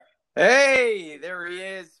Hey, there he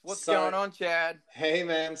is. What's Sorry. going on, Chad? Hey,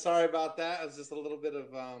 man. Sorry about that. It was just a little bit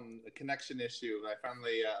of a connection issue. I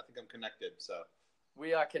finally, I think I'm connected. So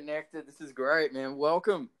We are connected. This is great, man.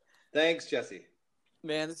 Welcome. thanks, Jesse.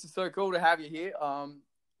 Man, this is so cool to have you here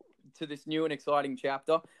to this new and exciting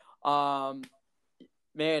chapter. Um,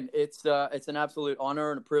 Man, it's an absolute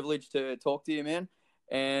honor and a privilege to talk to you, man.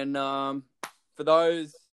 And for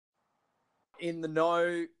those in the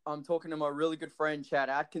know, I'm talking to my really good friend, Chad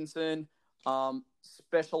Atkinson,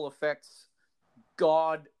 special effects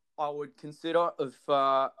god, I would consider,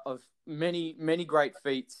 of many great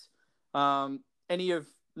feats. Any of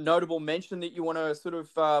notable mention that you want to sort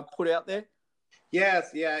of put out there?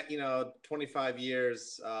 Yes, yeah. 25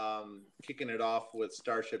 years. Kicking it off with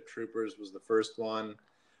Starship Troopers was the first one.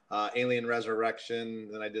 Alien Resurrection.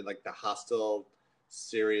 Then I did like the Hostel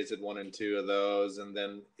series, did one and two of those, and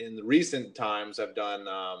then in the recent times I've done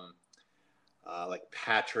like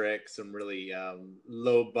Patrick, some really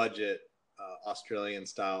low budget Australian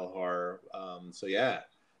style horror. So yeah,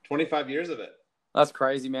 25 years of it. That's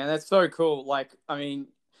crazy, man. That's so cool. Like, I mean,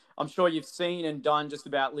 I'm sure you've seen and done just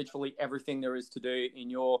about literally everything there is to do in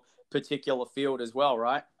your particular field as well,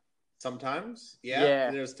 right? Sometimes, yeah,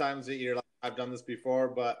 Yeah, there's times that you're like, I've done this before,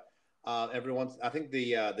 but every once, I think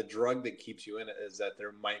the drug that keeps you in it is that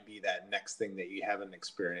there might be that next thing that you haven't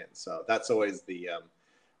experienced. So that's always the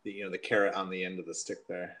carrot on the end of the stick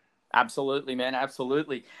there. absolutely, man.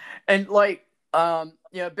 Absolutely. And like,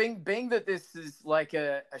 being that this is like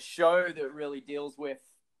a show that really deals with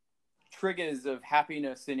triggers of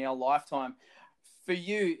happiness in our lifetime. For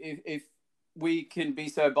you, if we can be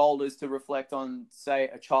so bold as to reflect on, say,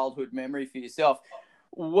 a childhood memory for yourself,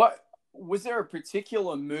 what was there a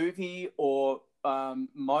particular movie or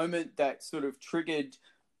moment that sort of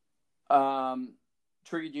um,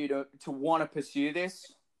 triggered you to want to pursue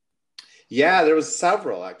this? Yeah, there was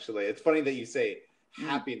several actually. It's funny that you say Mm.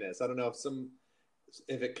 happiness. I don't know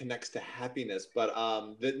if it connects to happiness, but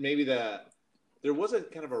that maybe there was a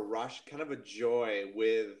kind of a rush, kind of a joy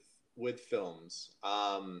with films.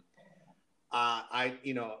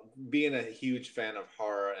 Being a huge fan of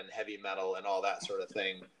horror and heavy metal and all that sort of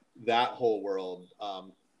thing, that whole world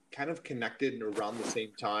kind of connected around the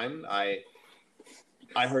same time. I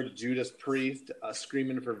heard Judas Priest,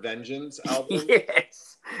 "Screaming for Vengeance" album,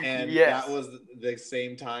 Yes, and that yes. was the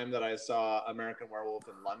same time that I saw American Werewolf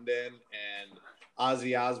in London, and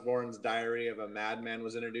Ozzy Osbourne's Diary of a Madman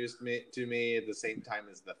was introduced to me at the same time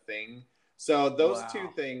as The Thing. So those two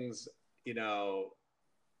Wow. things, you know,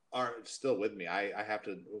 are still with me. I have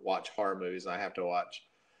to watch horror movies, and I have to watch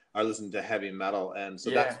or listen to heavy metal, and so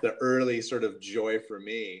that's Yeah. the early sort of joy for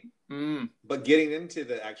me. Mm. But getting into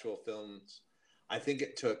the actual films, I think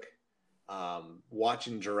it took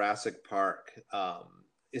watching Jurassic Park.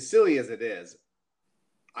 As silly as it is,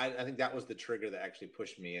 I think that was the trigger that actually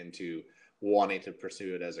pushed me into wanting to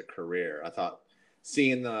pursue it as a career. I thought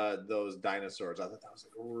seeing those dinosaurs, I thought that was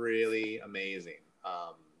like really amazing.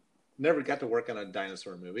 Never got to work on a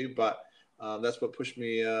dinosaur movie, but that's what pushed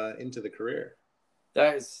me into the career.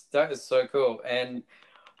 That is so cool. And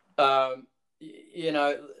um,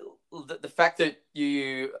 the fact that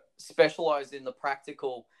you specialize in the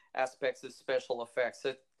practical aspects of special effects,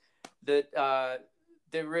 that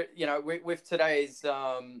with today's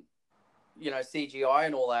CGI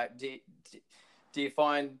and all that, do you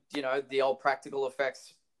find the old practical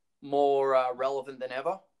effects more relevant than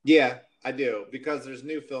ever? Yeah, I do, because there's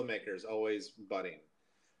new filmmakers always budding,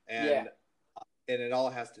 Yeah, and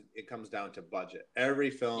it comes down to budget. Every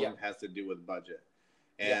yeah, film has to do with budget,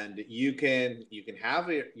 yeah, and you can have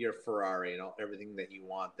your Ferrari and everything that you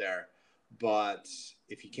want there, but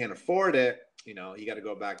if you can't afford it, you got to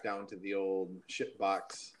go back down to the old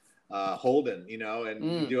shitbox Holden, and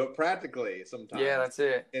mm, do it practically yeah. sometimes, That's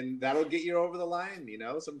it. and that'll get you over the line.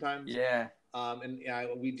 Sometimes. Yeah, And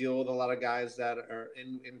we deal with a lot of guys that are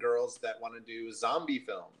in girls that want to do zombie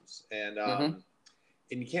films, mm-hmm. and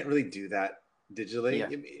you can't really do that digitally. Yeah,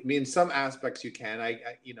 I mean, in some aspects you can,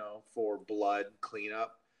 for blood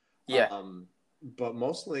cleanup, yeah, um, but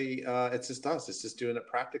mostly it's just us. It's just doing it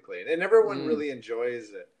practically, and everyone mm, really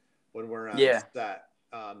enjoys it when we're on yeah, set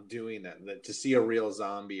doing it. To see a real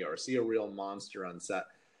zombie or see a real monster on set,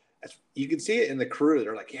 you can see it in the crew.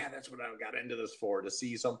 They're like, yeah, that's what I got into this for, to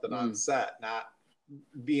see something on mm, set, not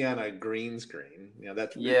be on a green screen.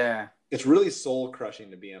 yeah. It's really soul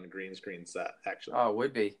crushing to be on a green screen set, actually. Oh, it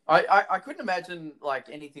would be. I couldn't imagine like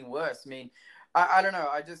anything worse. I mean, I don't know.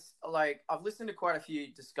 I just like I've listened to quite a few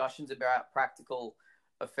discussions about practical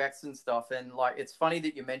effects and stuff, and like it's funny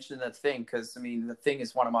that you mentioned that thing because I mean the thing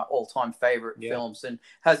is one of my all-time favorite Yeah. films, and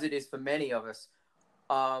as it is for many of us.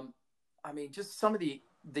 Um, I mean, just some of the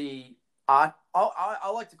the art. I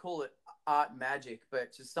like to call it art magic,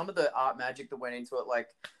 but just some of the art magic that went into it, like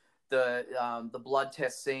the blood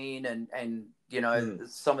test scene and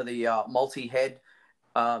some of the multi-head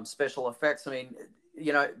special effects. I mean,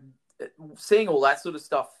 seeing all that sort of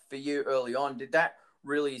stuff for you early on, did that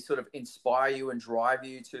really sort of inspire you and drive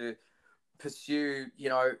you to pursue,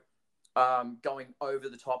 going over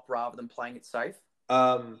the top rather than playing it safe?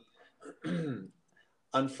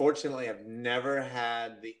 Unfortunately, I've never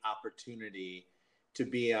had the opportunity to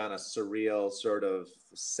be on a surreal sort of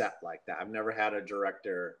set like that. I've never had a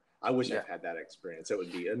director. I wish I've had that experience. It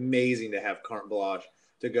would be amazing to have carte blanche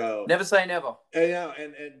to go. Never say never.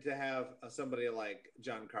 And to have somebody like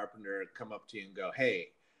John Carpenter come up to you and go, hey,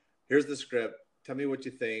 here's the script. Tell me what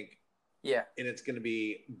you think. Yeah. And it's going to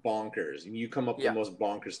be bonkers. And you come up with the most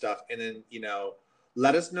bonkers stuff. And then,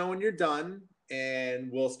 let us know when you're done and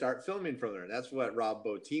we'll start filming from there. That's what Rob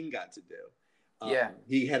Bottin got to do.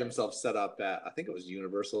 He had himself set up at, I think it was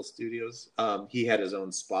Universal Studios. He had his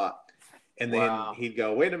own spot. And then he'd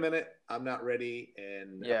go, wait a minute, I'm not ready.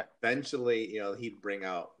 And eventually, he'd bring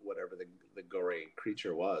out whatever the gory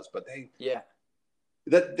creature was. But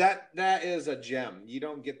that is a gem. You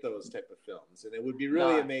don't get those type of films. And it would be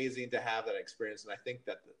really amazing to have that experience. And I think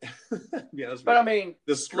that, but I mean,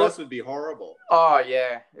 the stress would be horrible. Oh,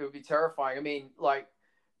 yeah. It would be terrifying. I mean, like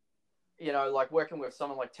working with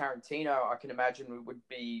someone like Tarantino, I can imagine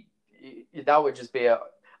that would just be a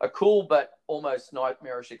cool but almost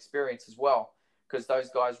nightmarish experience as well, because those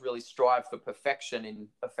guys really strive for perfection in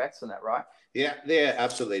effects and that, right? Yeah, they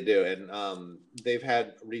absolutely do. And they've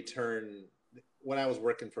had return. When I was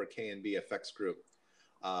working for K&B Effects Group,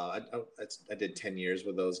 I did 10 years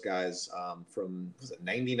with those guys from, was it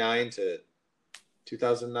 99 to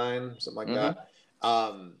 2009, something like that.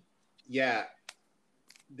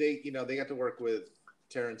 They got to work with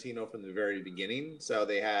Tarantino from the very beginning. So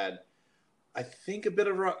they had, I think, a bit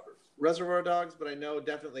of Reservoir Dogs, but I know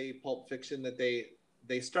definitely Pulp Fiction that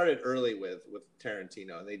they started early with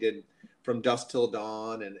Tarantino, and they did From Dusk Till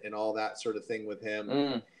Dawn and all that sort of thing with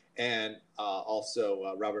him. And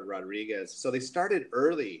also Robert Rodriguez. So they started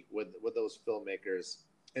early with those filmmakers.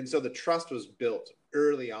 And so the trust was built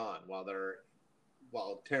early on while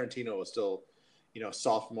Tarantino was still,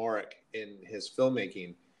 sophomoric in his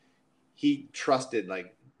filmmaking. He trusted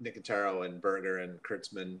like Nicotero and Berger and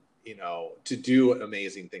Kurtzman, to do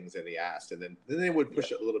amazing things that he asked. And then they would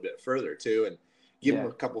push it a little bit further too and give him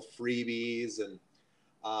a couple freebies.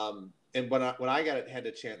 And when I had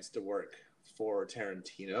a chance to work for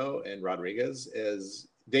Tarantino and Rodriguez, is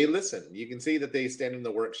they listen. You can see that they stand in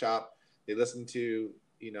the workshop, they listen to,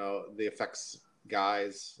 the effects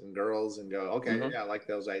guys and girls and go, okay, I like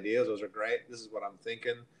those ideas. Those are great. This is what I'm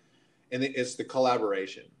thinking. And it's the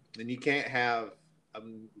collaboration. And you can't have a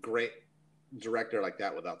great director like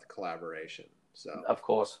that without the collaboration. So of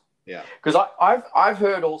course. Yeah. Because I've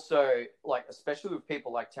heard also, like, especially with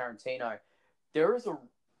people like Tarantino, there is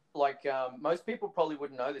most people probably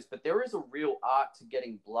wouldn't know this, but there is a real art to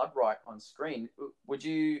getting blood right on screen. Would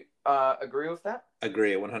you agree with that?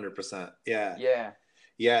 Agree, 100%. Yeah. Yeah.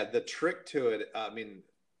 Yeah. The trick to it, I mean,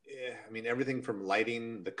 everything from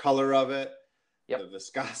lighting, the color of it, the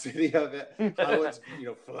viscosity of it, how it's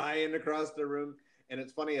flying across the room. And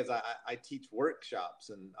it's funny, as I teach workshops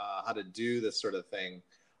and how to do this sort of thing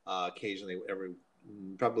occasionally.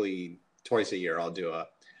 Probably twice a year, I'll do a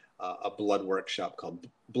blood workshop called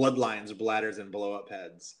Bloodlines, Bladders, and Blow-Up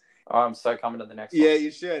Heads. Oh, I'm so coming to the next one. Yeah, one.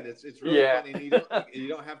 you should. It's really funny. And you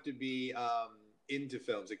don't have to be into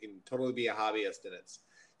films. It can totally be a hobbyist, and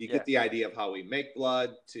you get the idea of how we make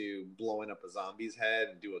blood to blowing up a zombie's head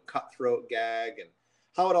and do a cutthroat gag and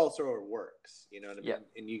how it all sort of works. You know what I mean?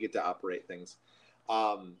 And you get to operate things.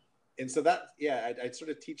 And so I sort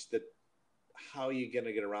of teach how you're going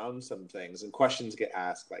to get around some things, and questions get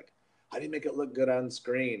asked like, how do you make it look good on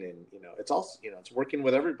screen? And, it's also, it's working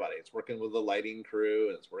with everybody. It's working with the lighting crew,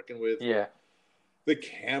 and it's working with the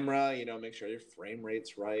camera, make sure your frame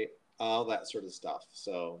rate's right, all that sort of stuff.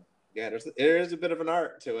 So there is a bit of an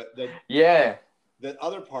art to it. The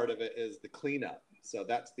other part of it is the cleanup. So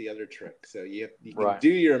that's the other trick. So you can do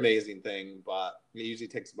your amazing thing, but it usually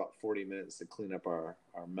takes about 40 minutes to clean up our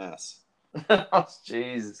mess. Oh,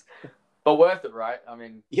 jeez. But worth it, right? I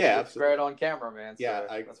mean, it's great on camera, man. So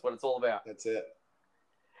that's what it's all about. That's it.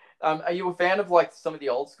 Are you a fan of like some of the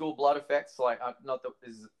old school blood effects? Like, not that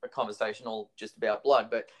this is a conversation all just about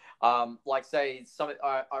blood, but like say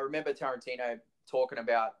I remember Tarantino talking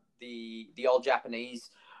about the old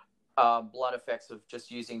Japanese blood effects of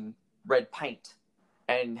just using red paint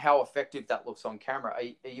and how effective that looks on camera.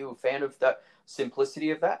 Are you a fan of that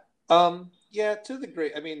simplicity of that? Yeah, to the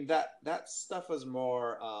degree. I mean, that stuff was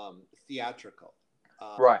more theatrical,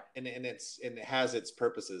 Right. and it has its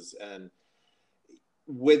purposes. And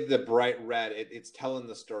with the bright red, it's telling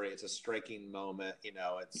the story. It's a striking moment. You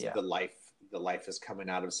know, it's Yeah. the life is coming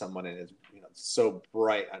out of someone, and it's, you know, so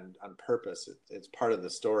bright on purpose. It's part of the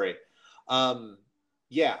story.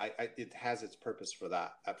 Yeah, it has its purpose for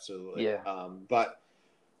that, absolutely. Yeah. But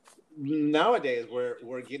nowadays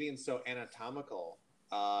we're getting so anatomical.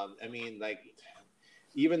 I mean, like,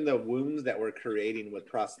 even the wounds that we're creating with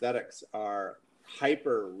prosthetics are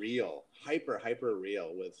hyper real, hyper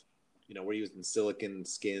real. With, you know, we're using silicon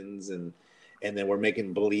skins, and then we're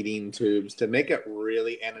making bleeding tubes to make it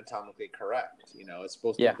really anatomically correct. You know, it's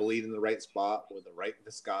supposed Yeah. to bleed in the right spot with the right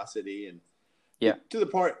viscosity, and Yeah. to the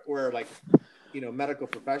point where, like, you know, medical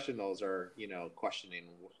professionals are, you know, questioning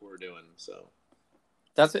what we're doing. So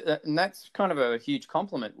That's it, and that's kind of a huge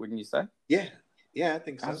compliment, wouldn't you say? yeah, I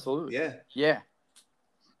think so. Absolutely. Yeah. Yeah.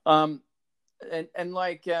 And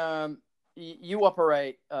like, you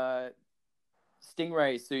operate Stingray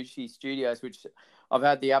Sushi Studios, which I've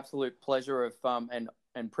had the absolute pleasure of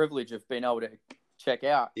and privilege of being able to check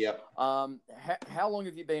out. Yep. How long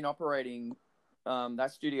have you been operating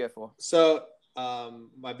that studio for? So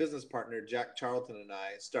my business partner Jack Charlton and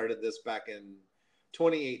I started this back in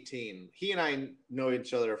 2018. He and I know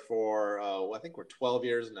each other for I think we're 12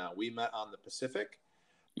 years now. We met on the Pacific.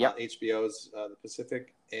 Yep. HBO's The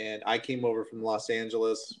Pacific, and I came over from Los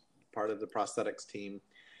Angeles, part of the prosthetics team,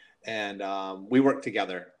 and we worked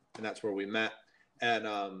together, and that's where we met.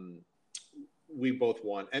 And we both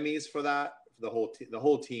won Emmys for that. The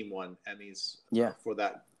whole team won Emmys. Yeah. For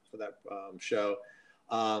that show.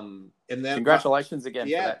 And then congratulations again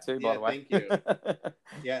for that too, by the way. Thank you.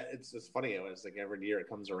 Yeah, it's just funny. It was like every year it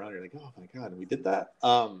comes around, you're like, oh my god, we did that.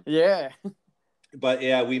 Yeah. But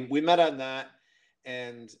yeah, we met on that,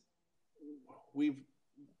 and we've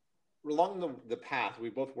along the path. We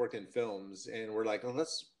both worked in films, and we're like, oh,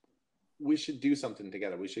 we should do something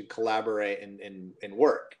together. We should collaborate and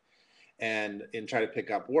work, and try to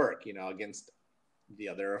pick up work, you know, against the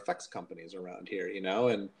other effects companies around here, you know,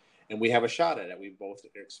 and we have a shot at it. We've both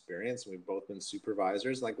experienced, we've both been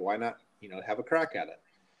supervisors. Like, why not, you know, have a crack at it?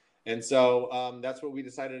 And so that's what we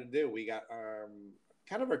decided to do. We got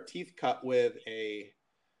kind of our teeth cut with a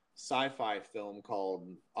sci-fi film called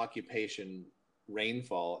Occupation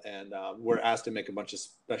Rainfall, and we're asked to make a bunch of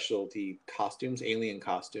specialty costumes, alien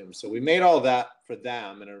costumes. So we made all that for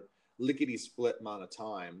them in a lickety split amount of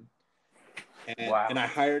time. And, wow. And I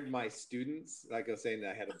hired my students. Like I was saying,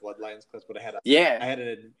 I had a bloodlines class, but I had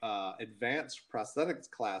an advanced prosthetics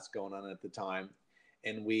class going on at the time,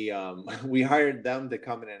 and we hired them to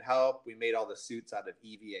come in and help. We made all the suits out of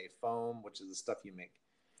EVA foam, which is the stuff you make,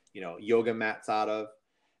 you know, yoga mats out of,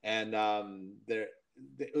 and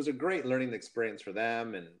it was a great learning experience for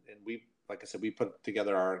them. And we, like I said, we put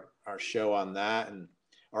together our show on that, and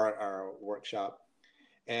our workshop.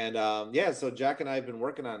 And so Jack and I have been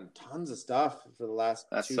working on tons of stuff for the last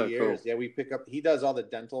 2 years. Cool. Yeah, he does all the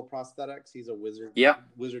dental prosthetics. He's a wizard. Yeah.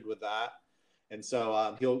 Wizard with that. And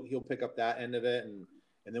so he'll pick up that end of it, and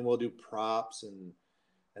then we'll do props, and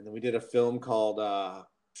then we did a film called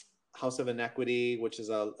House of Inequity, which is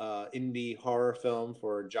a indie horror film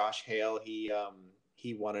for Josh Hale.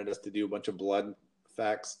 He wanted us to do a bunch of blood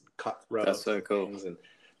effects, cutthroat. That's so cool. And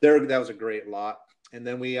that was a great lot. And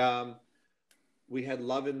then we had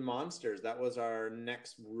Love and Monsters. That was our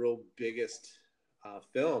next real biggest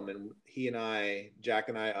film. And Jack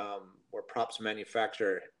and I were props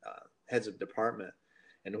manufacturer, heads of department.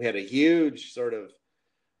 And we had a huge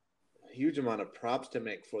amount of props to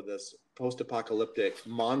make for this post-apocalyptic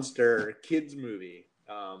monster kids movie.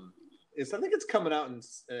 I think it's coming out in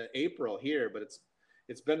April here, but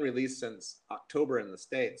it's been released since October in the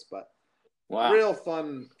States. But wow. Real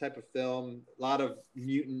fun type of film. A lot of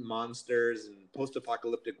mutant monsters and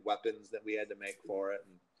post-apocalyptic weapons that we had to make for it.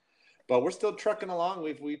 But we're still trucking along.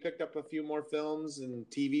 We picked up a few more films and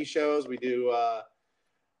TV shows. We do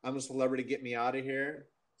I'm a Celebrity, Get Me Out of Here.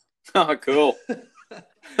 Oh, cool.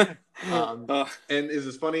 And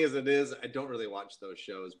as funny as it is, I don't really watch those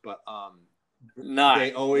shows, but no.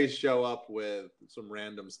 They always show up with some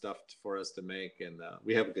random stuff for us to make, and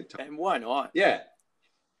we have a good time. And why not? Yeah.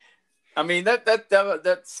 I mean,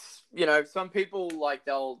 that's, you know, some people, like,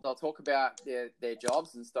 they'll talk about their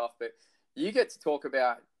jobs and stuff, but you get to talk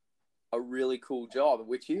about a really cool job,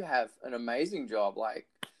 which you have an amazing job. Like,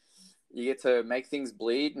 you get to make things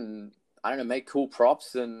bleed, and I don't know, make cool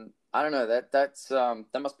props, and I don't know,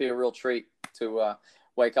 that must be a real treat to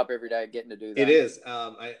wake up every day getting to do that. It is.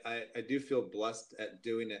 I do feel blessed at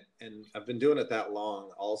doing it, and I've been doing it that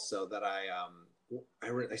long also that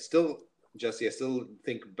I still, Jesse, I still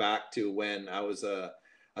think back to when I was a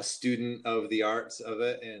student of the arts of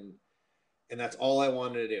it, and that's all I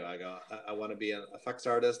wanted to do. I want to be an effects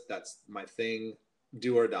artist. That's my thing,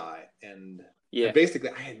 do or die. And basically,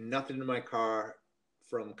 I had nothing in my car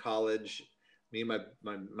from college. Me and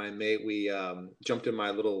my mate, we jumped in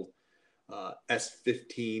my little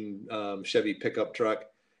S15 Chevy pickup truck.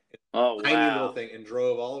 Oh, wow. Tiny little thing, and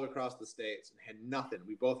drove all the way across the states and had nothing.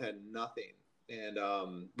 We both had nothing. And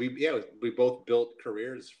we both built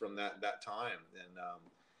careers from that time. And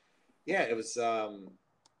it was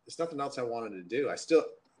there's nothing else I wanted to do. I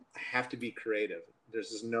have to be creative. There's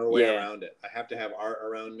just no way around it. I have to have art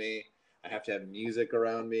around me. I have to have music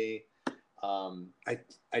around me.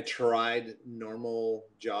 I tried normal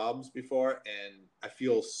jobs before, and I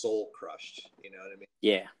feel soul crushed. You know what I mean?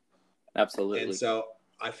 Yeah, absolutely. And so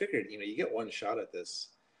I figured, you get one shot at this.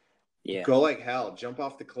 Yeah. Go like hell, jump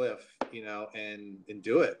off the cliff, and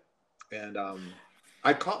do it. And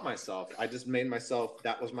I caught myself. I just made myself,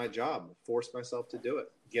 that was my job. Forced myself to do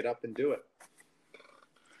it. Get up and do it.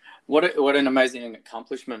 What an amazing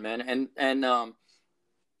accomplishment, man. And I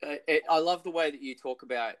love the way that you talk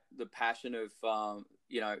about the passion of,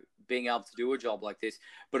 being able to do a job like this,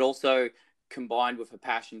 but also combined with a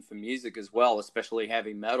passion for music as well, especially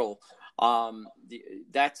heavy metal.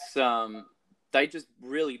 They just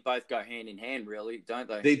really both go hand in hand, really, don't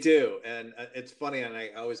they? They do. And it's funny. And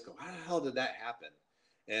I always go, how the hell did that happen?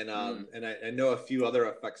 And and I know a few other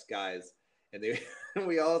effects guys, and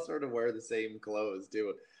we all sort of wear the same clothes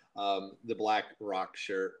too. The black rock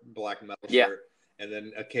shirt, black metal shirt. And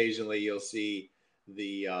then occasionally you'll see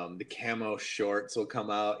the camo shorts will come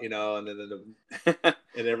out, and then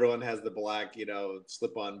and everyone has the black,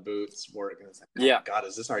 slip-on boots working. It's like, oh God,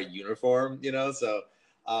 is this our uniform? So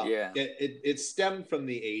it stemmed from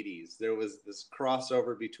the 80s. There was this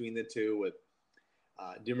crossover between the two with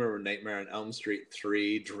do you remember Nightmare on Elm Street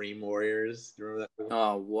 3, Dream Warriors? Do you remember that movie?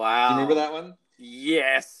 Oh, wow. Do you remember that one?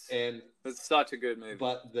 Yes. And it's such a good movie.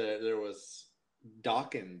 But there was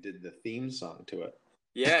Dokken did the theme song to it.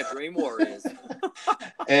 Yeah, Dream Warriors.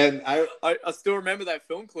 And I still remember that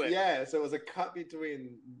film clip. Yeah, so it was a cut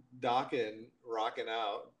between Dokken and Rockin',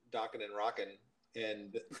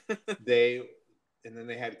 and then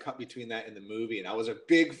they had cut between that in the movie, and I was a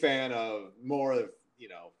big fan of more of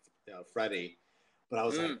Freddie, but I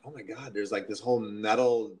was like, oh my God, there's like this whole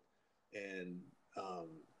metal and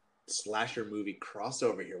slasher movie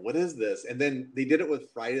crossover here. What is this? And then they did it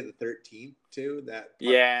with Friday the 13th too.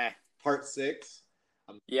 Part 6.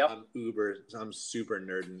 I'm super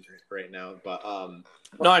nerding right now, but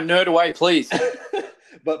no, nerd away, please.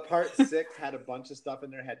 But part 6 had a bunch of stuff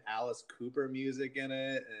in there. Had Alice Cooper music in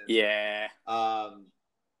it. And,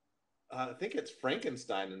 I think it's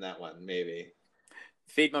Frankenstein in that one, maybe.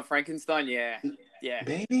 Feed My Frankenstein, yeah.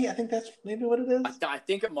 Maybe I think that's maybe what it is. I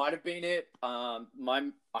think it might have been it. I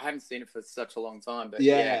haven't seen it for such a long time, but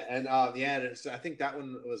and I think that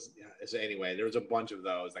one was. So anyway, there was a bunch of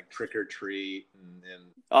those like Trick or Treat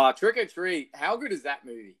and Trick or Treat. How good is that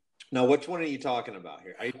movie? Now, which one are you talking about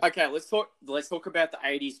here? Okay, let's talk about the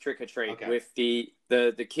 80s Trick or Treat with the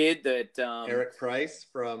kid that Eric Price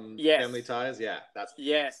from Family Ties. Yeah, that's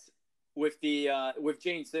with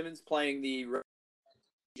Gene Simmons playing the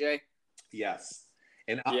J. Yes,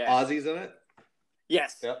 and Ozzy's in it.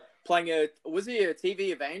 Yes. Yep. Playing was he a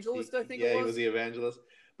TV evangelist? I think. Yeah, he was the evangelist.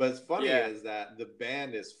 But it's funny is that the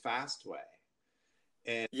band is Fastway,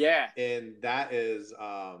 and that is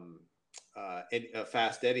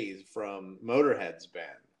Fast Eddie's from Motorhead's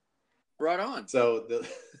band. Right on. So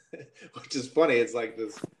which is funny. It's like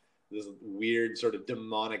this weird sort of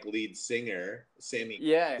demonic lead singer, Sammy.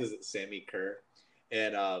 Yeah. Is it Sammy Kerr?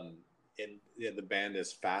 And the band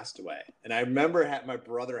is Fastway. And I remember my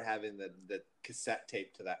brother having the cassette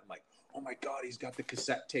tape to that. I'm like, oh my God, he's got the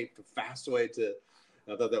cassette tape for Fastway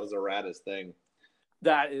I thought that was the raddest thing.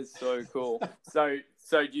 That is so cool. So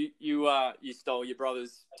you stole your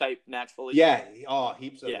brother's tape naturally? Yeah. Oh,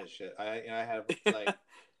 heaps of this shit. I have like,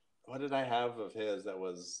 what did I have of his that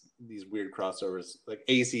was these weird crossovers like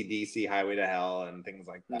AC/DC, Highway to Hell, and things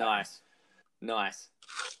like that. Nice.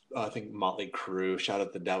 I think Motley Crue, Shout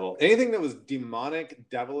at the Devil. Anything that was demonic,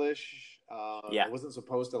 devilish, I wasn't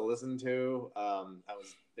supposed to listen to.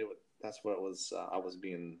 That's what it was. I was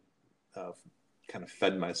being kind of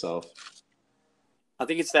fed myself. I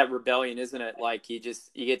think it's that rebellion, isn't it? Like you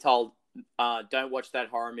get told, don't watch that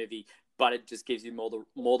horror movie, but it just gives you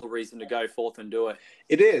more the reason to go forth and do it.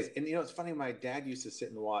 It is, and it's funny. My dad used to sit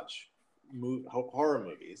and watch horror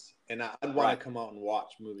movies, and I'd want to come out and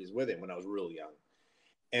watch movies with him when I was real young.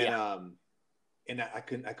 And and I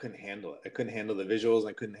couldn't handle it. I couldn't handle the visuals.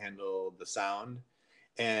 I couldn't handle the sound,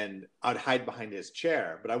 and I'd hide behind his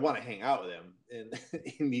chair, but I want to hang out with him.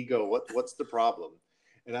 And he go, what's the problem?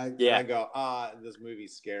 And I go, this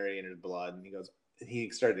movie's scary and there's blood. And he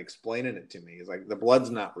started explaining it to me. He's like, the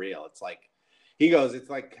blood's not real. It's like, he goes, it's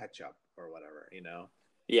like ketchup or whatever, you know?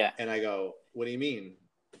 Yeah. And I go, what do you mean?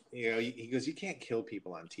 You know, he goes, you can't kill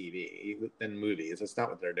people on TV in movies. That's not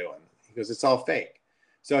what they're doing. He goes, it's all fake.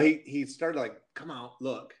 So he started like, come out,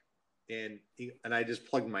 look. And I just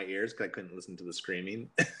plugged my ears because I couldn't listen to the screaming.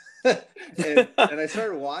 and I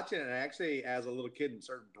started watching it. And I actually, as a little kid,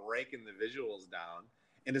 started breaking the visuals down.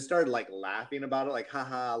 And it started like laughing about it, like,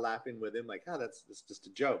 haha, laughing with him, like, that's just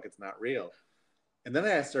a joke. It's not real. And then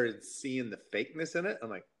I started seeing the fakeness in it. I'm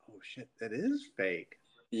like, oh shit, that is fake.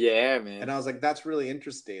 Yeah, man. And I was like, that's really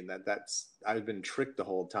interesting. I've been tricked the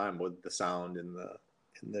whole time with the sound and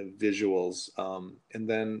the visuals. And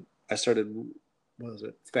then I started, what was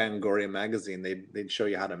it? Fangoria magazine. They'd show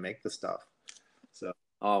you how to make the stuff. So.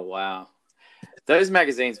 Oh wow, those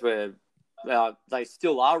magazines were, they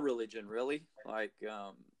still are religion, really. Like,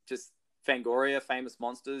 just Fangoria, Famous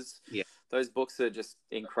Monsters. Yeah. Those books are just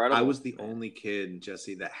incredible. I was the only kid,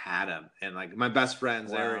 Jesse, that had them, and like my best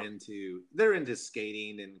friends, they're into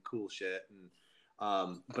skating and cool shit,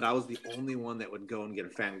 and but I was the only one that would go and get a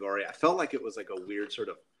Fangoria. I felt like it was like a weird sort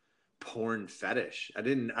of porn fetish. I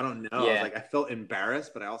don't know. Yeah. I was like, I felt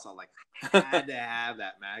embarrassed, but I also like had to have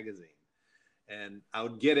that magazine, and I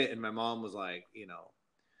would get it, and my mom was like, you know.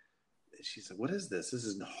 She's like, what is this? This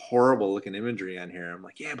is horrible looking imagery on here. I'm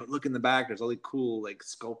like, yeah, but look in the back. There's all these cool like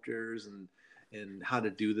sculptures and how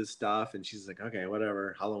to do this stuff. And she's like, okay,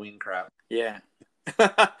 whatever. Halloween crap. Yeah.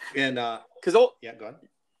 And because all yeah, go on.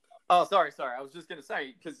 Oh, sorry. I was just gonna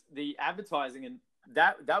say, because the advertising and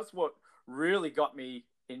that's what really got me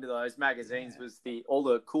into those magazines was all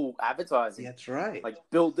the cool advertising. That's right. Like,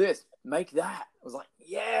 build this, make that. I was like,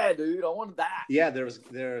 yeah, dude, I wanted that. Yeah, there's.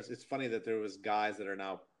 It's funny that there was guys that are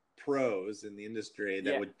now pros in the industry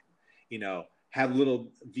that would, you know, have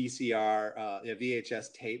little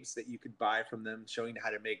VHS tapes that you could buy from them showing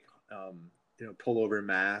how to make, you know, pullover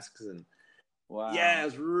masks. And wow. Yeah, it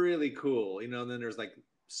was really cool. You know, and then there's like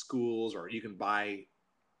schools, or you can buy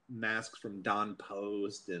masks from Don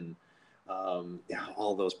Post and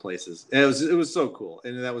all those places. And it was so cool.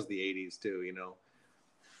 And that was the 80s too, you know.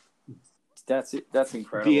 That's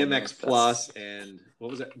incredible. BMX Plus and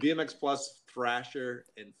what was it? BMX Plus, Thrasher,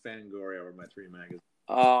 and Fangoria were my 3 magazines.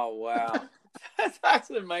 Oh wow, that's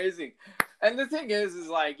amazing. And the thing is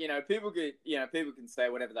like, you know, people can say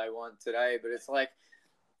whatever they want today, but it's like,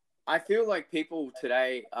 I feel like people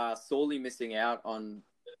today are sorely missing out on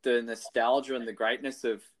the nostalgia and the greatness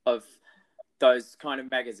of those kind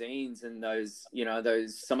of magazines and those, you know,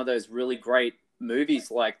 some of those really great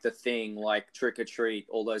movies like The Thing, like Trick or Treat,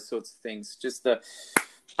 all those sorts of things. Just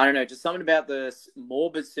I don't know, just something about the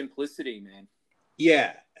morbid simplicity, man.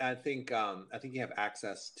 Yeah, I think you have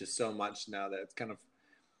access to so much now that it's kind of,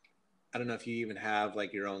 I don't know if you even have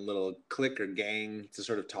like your own little clique or gang to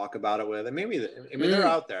sort of talk about it with. And maybe they're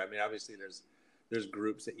out there. I mean, obviously there's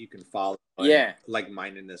groups that you can follow. Yeah,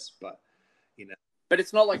 like-mindedness, but you know. But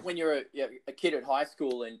it's not like when you're a kid at high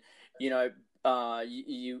school and, you know,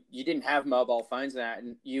 you didn't have mobile phones and that,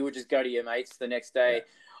 and you would just go to your mates the next day.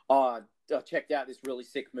 Yeah. I checked out this really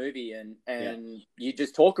sick movie, and you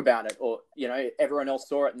just talk about it, or, you know, everyone else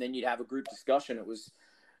saw it, and then you'd have a group discussion. It was,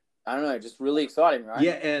 I don't know, just really exciting, right?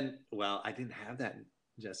 Yeah, and well, I didn't have that,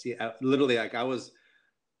 Jesse. Literally, like I was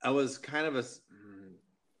kind of a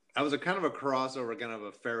crossover, kind of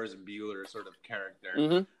a Ferris Bueller sort of character.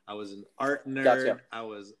 Mm-hmm. I was an art nerd. Gotcha. I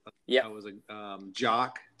was a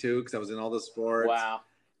jock too, because I was in all the sports. Wow.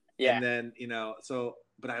 Yeah. And then, you know,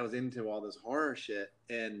 but I was into all this horror shit,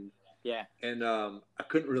 and I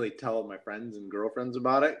couldn't really tell my friends and girlfriends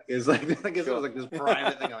about it. It's like, I guess it was like this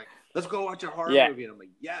private thing. I'm like, let's go watch a horror movie, and I'm like,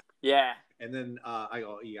 yeah. And then I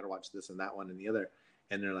go, you got to watch this and that one and the other,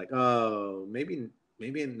 and they're like, oh, maybe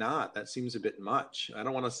not. That seems a bit much. I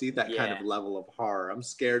don't want to see that kind of level of horror. I'm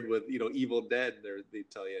scared with, you know, Evil Dead. They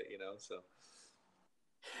tell you, you know, so.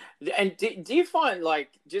 And do you find, like,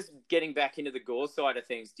 just getting back into the gore side of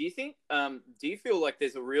things, do you feel like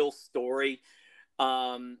there's a real story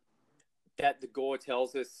that the gore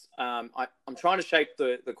tells us? I'm trying to shape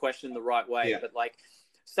the question the right way, but like,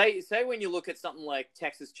 say when you look at something like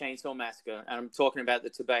Texas Chainsaw Massacre, and I'm talking about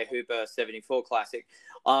the Tobe Hooper 74 classic,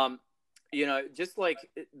 you know, just like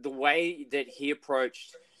the way that he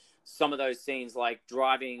approached some of those scenes, like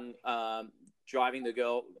driving the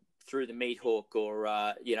girl through the meat hook,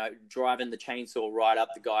 or you know, driving the chainsaw right up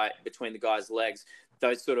the guy between the guy's legs,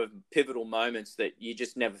 those sort of pivotal moments that you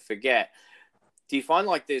just never forget. do you find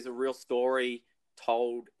like there's a real story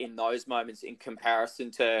told in those moments in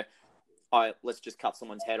comparison to, let's just cut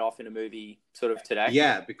someone's head off in a movie sort of today?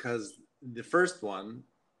 Yeah, because the first one,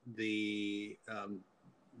 the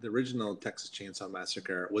original Texas Chainsaw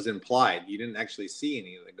Massacre, was implied. You didn't actually see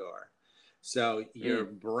any of the gore, so your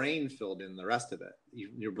brain filled in the rest of it.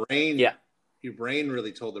 Your brain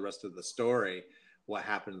really told the rest of the story, what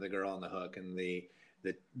happened to the girl on the hook and the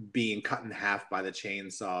being cut in half by the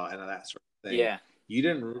chainsaw and that sort of thing. Yeah. You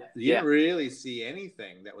didn't really see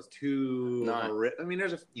anything that was too horrific. I mean,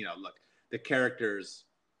 there's look, the characters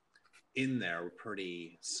in there were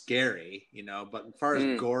pretty scary, but as far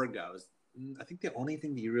as gore goes, I think the only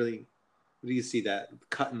thing that what do you see, that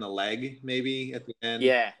cut in the leg maybe at the end?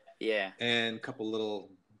 Yeah. And a couple little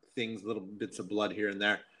things, little bits of blood here and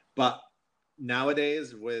there. But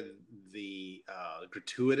nowadays, with the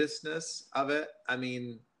gratuitousness of it, I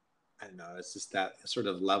mean, I don't know, it's just that sort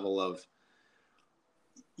of level of,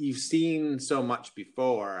 you've seen so much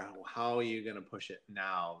before, how are you going to push it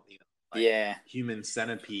now? Human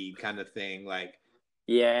centipede kind of thing. Like,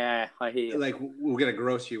 yeah, I hear you. Like, we're going to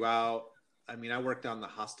gross you out. I mean, I worked on the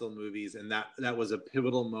Hostel movies, and that was a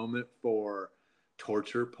pivotal moment for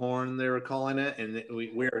torture porn, they were calling it. And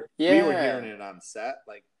we were hearing it on set.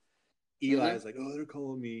 Like, Eli's like, oh, they're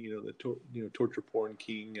calling me, the torture porn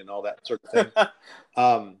king and all that sort of thing.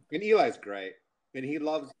 And Eli's great. And he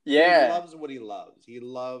loves what he loves. He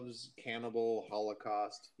loves cannibal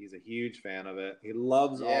Holocaust. He's a huge fan of it. He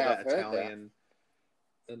loves all that Italian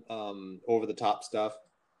over the top stuff.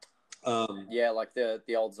 Like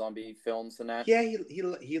the old zombie films and that. Yeah,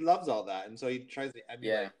 he loves all that, and so he tries to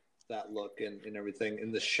emulate that look and everything,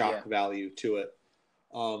 and the shock value to it.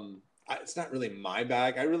 It's not really my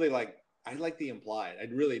bag. I like the implied.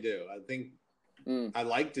 I really do. I think I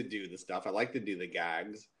like to do the stuff. I like to do the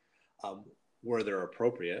gags where they're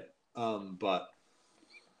appropriate. But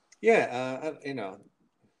I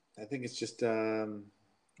think it's just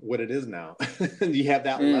what it is now. You have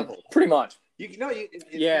that level, pretty much. It's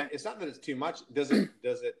not that it's too much. Does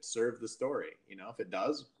it serve the story? If it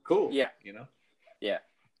does, cool. Yeah. Yeah.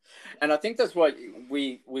 And I think that's what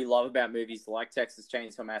we love about movies like Texas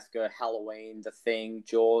Chainsaw Massacre, Halloween, The Thing,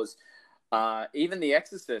 Jaws, even The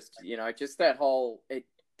Exorcist. Just that whole, it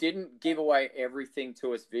didn't give away everything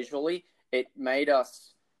to us visually. It made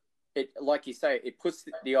us, like you say, it puts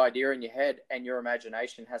the idea in your head, and your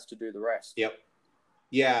imagination has to do the rest. Yep.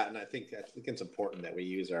 Yeah, and I think it's important that we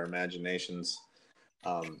use our imaginations.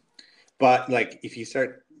 But like, if you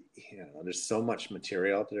start, there's so much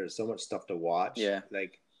material out there, there's so much stuff to watch. Yeah.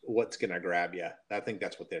 Like, what's gonna grab you? I think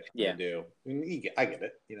that's what they're trying to do. I mean, I get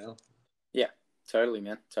it. Yeah, totally,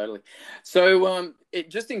 man, totally. So,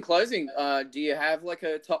 just in closing, do you have like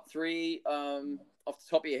a top three off the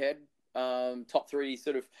top of your head? Top three,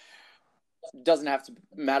 sort of, doesn't have to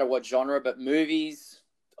matter what genre, but movies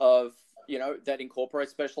of that incorporate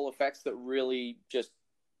special effects that really just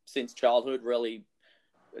since childhood really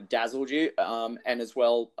dazzled you, and as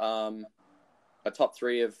well a top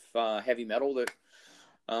three of heavy metal that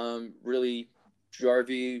really drove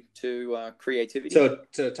you to creativity.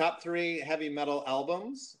 So top three heavy metal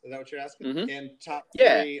albums, is that what you're asking? Mm-hmm. And top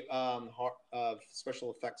three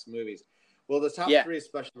special effects movies. Well, the top three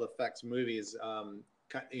special effects movies,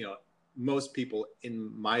 most people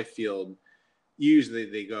in my field, usually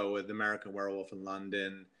they go with American Werewolf in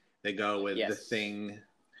London. They go with The Thing.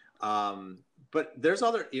 But there's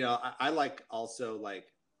other, I like also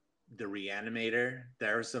like The Reanimator.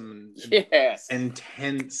 There's some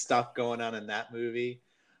intense stuff going on in that movie.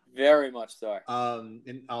 Very much so.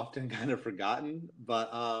 And often kind of forgotten.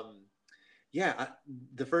 But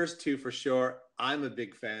the first two for sure, I'm a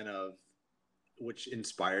big fan of, which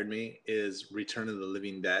inspired me, is Return of the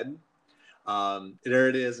Living Dead. There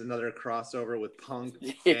it is, another crossover with punk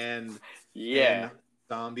and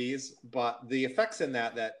zombies. But the effects in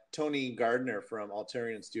that Tony Gardner from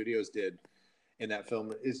Alterian Studios did in that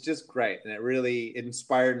film is just great, and it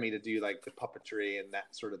inspired me to do like the puppetry and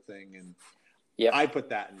that sort of thing. And I put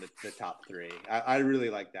that in the top three. I really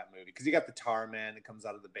like that movie because you got the tar man that comes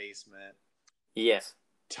out of the basement. Yes.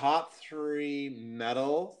 Top three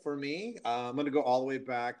metal for me. I'm going to go all the way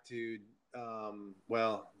back to, I'm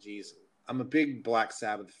a big Black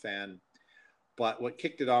Sabbath fan, but what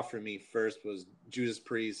kicked it off for me first was Judas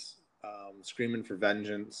Priest, Screaming for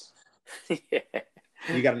Vengeance.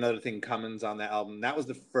 You Got Another Thing Coming's on that album. That was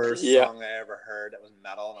the first song I ever heard that was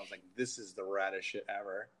metal, and I was like, this is the raddest shit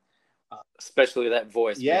ever. Especially that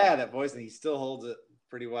voice. Yeah, man. That voice, and he still holds it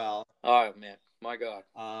pretty well. Oh, man. My God.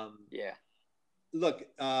 Look,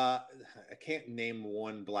 I can't name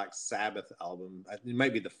one Black Sabbath album. It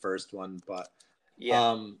might be the first one, but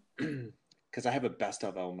because I have a best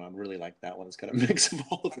of album. I really like that one. It's kind of a mix of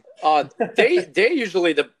all of them. They're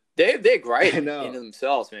usually they're great I know. in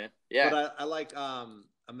themselves, man. Yeah. But I like I'm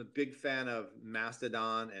a big fan of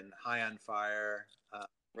Mastodon and High on Fire.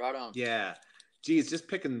 Right on. Yeah. Geez, just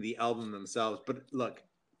picking the album themselves. But look,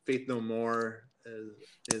 Faith No More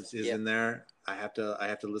is in there. I have to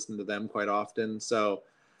listen to them quite often. So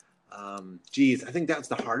geez, I think that's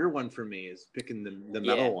the harder one for me, is picking the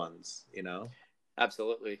metal ones, you know?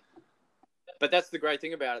 Absolutely. But that's the great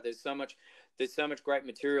thing about it. There's so much great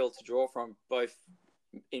material to draw from, both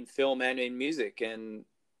in film and in music. And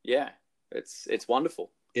yeah, it's wonderful.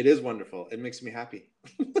 It is wonderful. It makes me happy.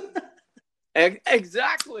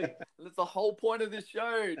 Exactly. That's the whole point of this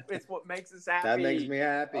show. It's what makes us happy. That makes me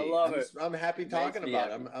happy. I love it. I'm happy talking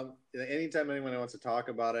about it. I'm anytime anyone wants to talk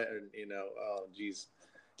about it, and you know, oh geez,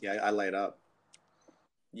 yeah, I light up.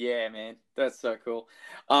 Yeah, man, that's so cool.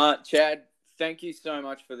 Chad, thank you so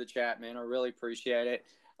much for the chat, man. I really appreciate it.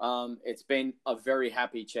 It's been a very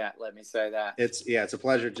happy chat. Let me say that. It's a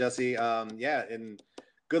pleasure, Jesse. And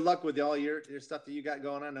good luck with all your stuff that you got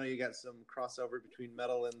going on. I know you got some crossover between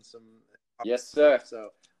metal and some. Yes, sir. So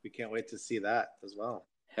we can't wait to see that as well.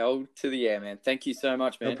 Hell to the air, man. Thank you so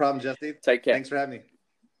much, man. No problem, Jesse. Take care. Thanks for having me.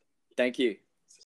 Thank you.